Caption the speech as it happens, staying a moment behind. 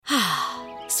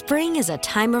Spring is a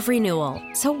time of renewal,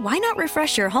 so why not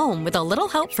refresh your home with a little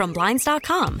help from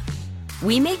Blinds.com?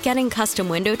 We make getting custom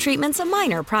window treatments a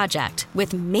minor project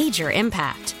with major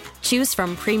impact. Choose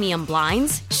from premium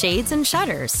blinds, shades, and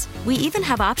shutters. We even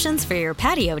have options for your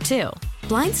patio, too.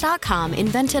 Blinds.com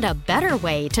invented a better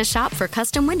way to shop for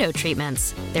custom window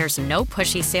treatments. There's no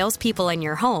pushy salespeople in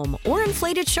your home or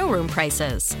inflated showroom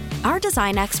prices. Our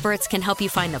design experts can help you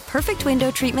find the perfect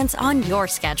window treatments on your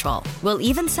schedule. We'll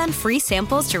even send free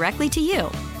samples directly to you.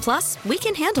 Plus, we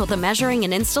can handle the measuring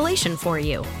and installation for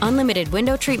you. Unlimited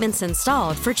window treatments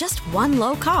installed for just one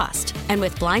low cost. And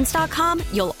with Blinds.com,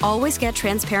 you'll always get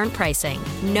transparent pricing.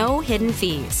 No hidden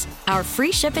fees. Our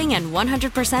free shipping and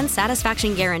 100%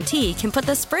 satisfaction guarantee can put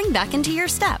the spring back into your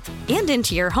step and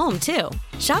into your home, too.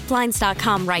 Shop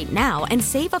Blinds.com right now and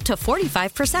save up to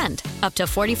 45%. Up to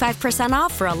 45%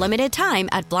 off for a limited time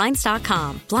at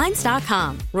Blinds.com.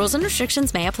 Blinds.com. Rules and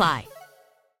restrictions may apply.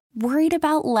 Worried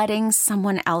about letting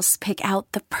someone else pick out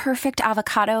the perfect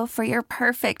avocado for your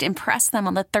perfect impress them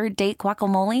on the third date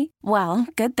guacamole? Well,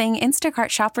 good thing Instacart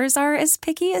shoppers are as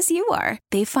picky as you are.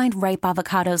 They find ripe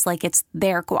avocados like it's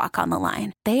their guac on the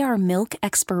line. They are milk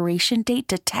expiration date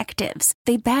detectives.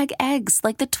 They bag eggs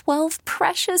like the 12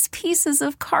 precious pieces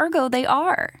of cargo they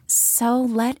are. So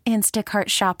let Instacart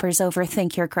shoppers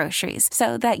overthink your groceries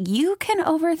so that you can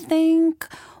overthink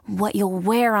what you'll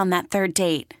wear on that third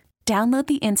date. Download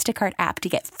the Instacart app to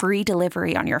get free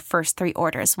delivery on your first 3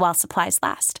 orders while supplies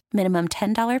last. Minimum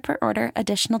 $10 per order.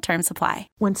 Additional terms apply.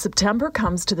 When September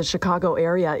comes to the Chicago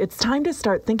area, it's time to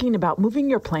start thinking about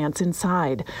moving your plants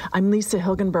inside. I'm Lisa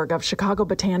Hilgenberg of Chicago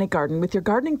Botanic Garden with your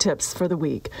gardening tips for the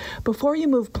week. Before you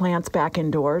move plants back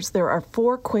indoors, there are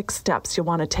 4 quick steps you'll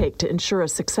want to take to ensure a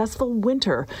successful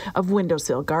winter of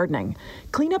windowsill gardening.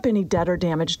 Clean up any dead or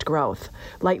damaged growth.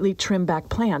 Lightly trim back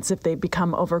plants if they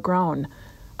become overgrown.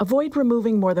 Avoid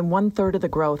removing more than 1/3 of the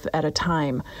growth at a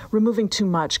time. Removing too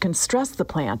much can stress the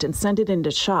plant and send it into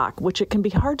shock, which it can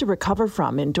be hard to recover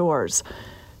from indoors.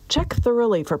 Check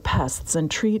thoroughly for pests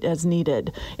and treat as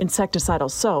needed.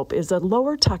 Insecticidal soap is a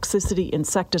lower toxicity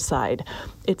insecticide.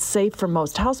 It's safe for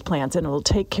most houseplants and it will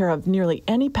take care of nearly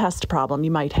any pest problem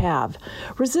you might have.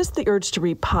 Resist the urge to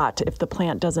repot if the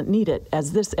plant doesn't need it,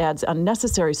 as this adds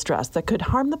unnecessary stress that could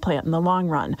harm the plant in the long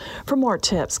run. For more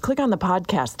tips, click on the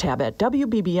podcast tab at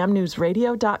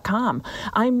WBBMNewsRadio.com.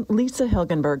 I'm Lisa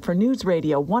Hilgenberg for News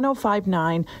Radio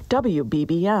 105.9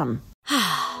 WBBM.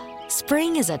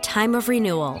 Spring is a time of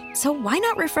renewal, so why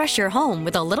not refresh your home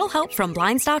with a little help from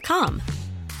Blinds.com?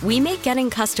 We make getting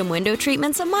custom window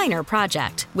treatments a minor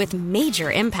project with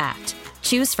major impact.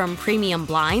 Choose from premium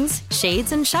blinds,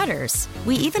 shades, and shutters.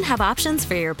 We even have options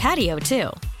for your patio, too.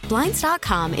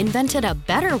 Blinds.com invented a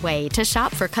better way to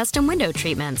shop for custom window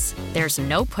treatments. There's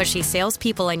no pushy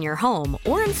salespeople in your home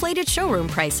or inflated showroom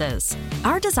prices.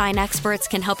 Our design experts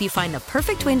can help you find the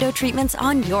perfect window treatments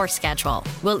on your schedule.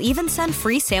 We'll even send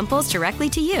free samples directly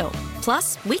to you.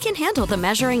 Plus, we can handle the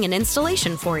measuring and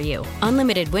installation for you.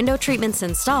 Unlimited window treatments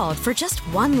installed for just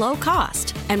one low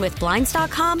cost. And with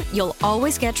Blinds.com, you'll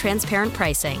always get transparent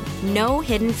pricing. No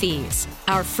hidden fees.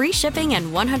 Our free shipping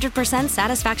and 100%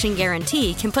 satisfaction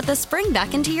guarantee can put the spring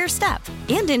back into your step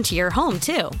and into your home,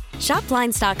 too. Shop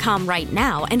Blinds.com right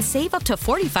now and save up to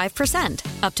 45%.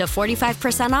 Up to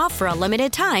 45% off for a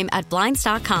limited time at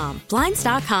Blinds.com.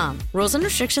 Blinds.com. Rules and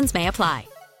restrictions may apply.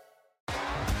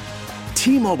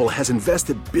 T-Mobile has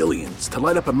invested billions to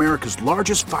light up America's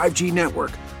largest 5G network,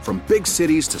 from big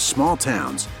cities to small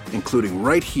towns, including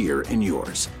right here in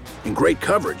yours. And great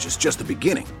coverage is just the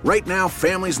beginning. Right now,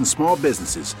 families and small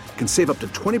businesses can save up to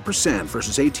 20%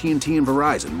 versus AT&T and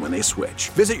Verizon when they switch.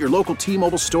 Visit your local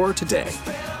T-Mobile store today.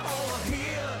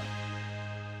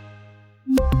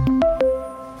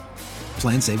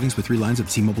 Plan savings with 3 lines of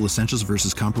T-Mobile Essentials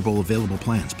versus comparable available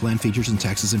plans. Plan features and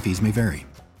taxes and fees may vary.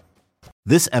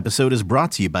 This episode is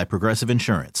brought to you by Progressive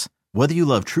Insurance. Whether you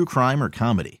love true crime or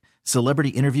comedy, celebrity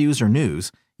interviews or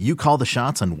news, you call the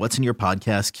shots on what's in your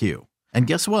podcast queue. And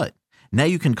guess what? Now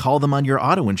you can call them on your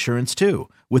auto insurance too,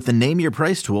 with the Name Your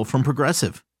Price tool from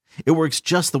Progressive. It works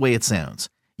just the way it sounds.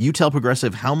 You tell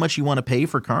Progressive how much you want to pay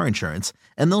for car insurance,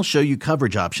 and they'll show you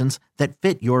coverage options that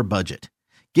fit your budget.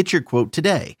 Get your quote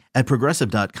today at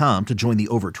Progressive.com to join the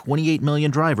over 28 million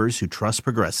drivers who trust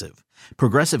Progressive.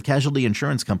 Progressive Casualty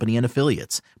Insurance Company and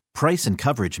Affiliates. Price and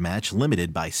coverage match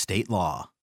limited by state law.